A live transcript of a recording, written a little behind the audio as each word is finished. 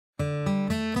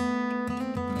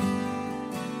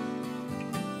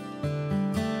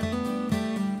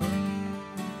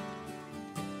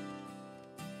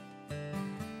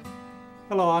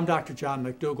Hello, I'm Dr. John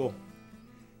McDougall.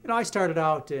 I started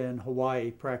out in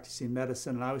Hawaii practicing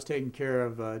medicine, and I was taking care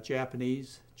of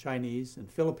Japanese, Chinese,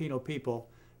 and Filipino people,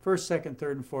 first, second,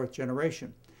 third, and fourth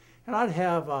generation. And I'd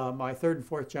have my third and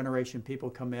fourth generation people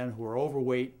come in who are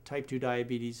overweight, type 2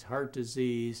 diabetes, heart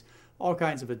disease, all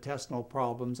kinds of intestinal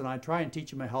problems, and I'd try and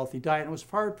teach them a healthy diet. And it was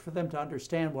hard for them to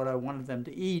understand what I wanted them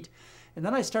to eat. And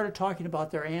then I started talking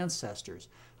about their ancestors.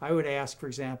 I would ask, for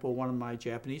example, one of my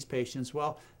Japanese patients,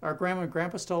 well, are Grandma and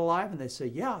Grandpa still alive? And they say,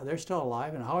 yeah, they're still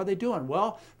alive. And how are they doing?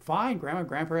 Well, fine. Grandma and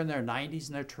Grandpa are in their 90s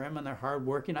and they're trim and they're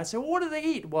hardworking. I'd say, well, what do they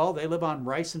eat? Well, they live on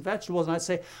rice and vegetables. And I'd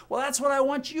say, well, that's what I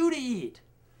want you to eat.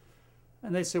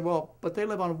 And they say, well, but they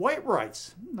live on white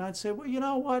rice. And I'd say, well, you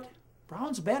know what?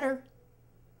 Brown's better.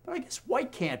 But I guess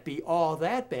white can't be all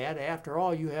that bad. After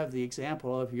all, you have the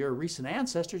example of your recent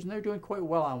ancestors, and they're doing quite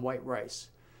well on white rice.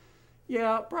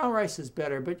 Yeah, brown rice is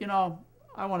better, but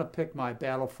I want to pick my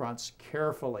battlefronts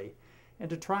carefully. And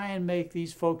to try and make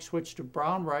these folks switch to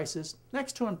brown rice is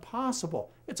next to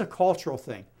impossible. It's a cultural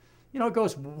thing. It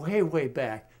goes way, way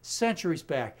back, centuries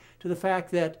back, to the fact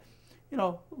that,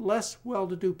 less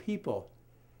well-to-do people,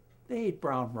 they ate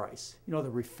brown rice. The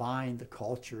refined, the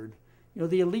cultured.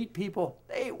 The elite people,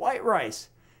 they ate white rice.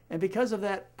 And because of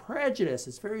that prejudice,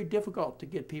 it's very difficult to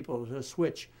get people to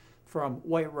switch from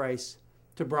white rice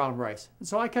to brown rice. And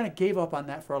so I kind of gave up on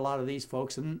that for a lot of these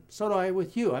folks, and so do I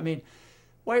with you. I mean,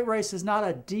 white rice is not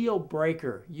a deal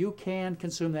breaker. You can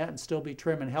consume that and still be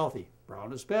trim and healthy.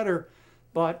 Brown is better,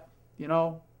 but,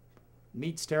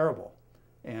 meat's terrible,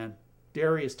 and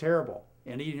dairy is terrible,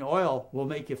 and eating oil will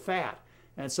make you fat.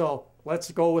 And so let's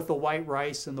go with the white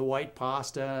rice and the white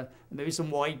pasta and maybe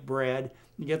some white bread.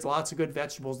 You get lots of good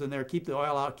vegetables in there. Keep the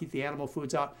oil out, keep the animal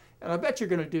foods out, and I bet you're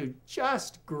going to do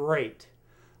just great.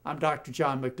 I'm Dr.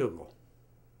 John McDougall.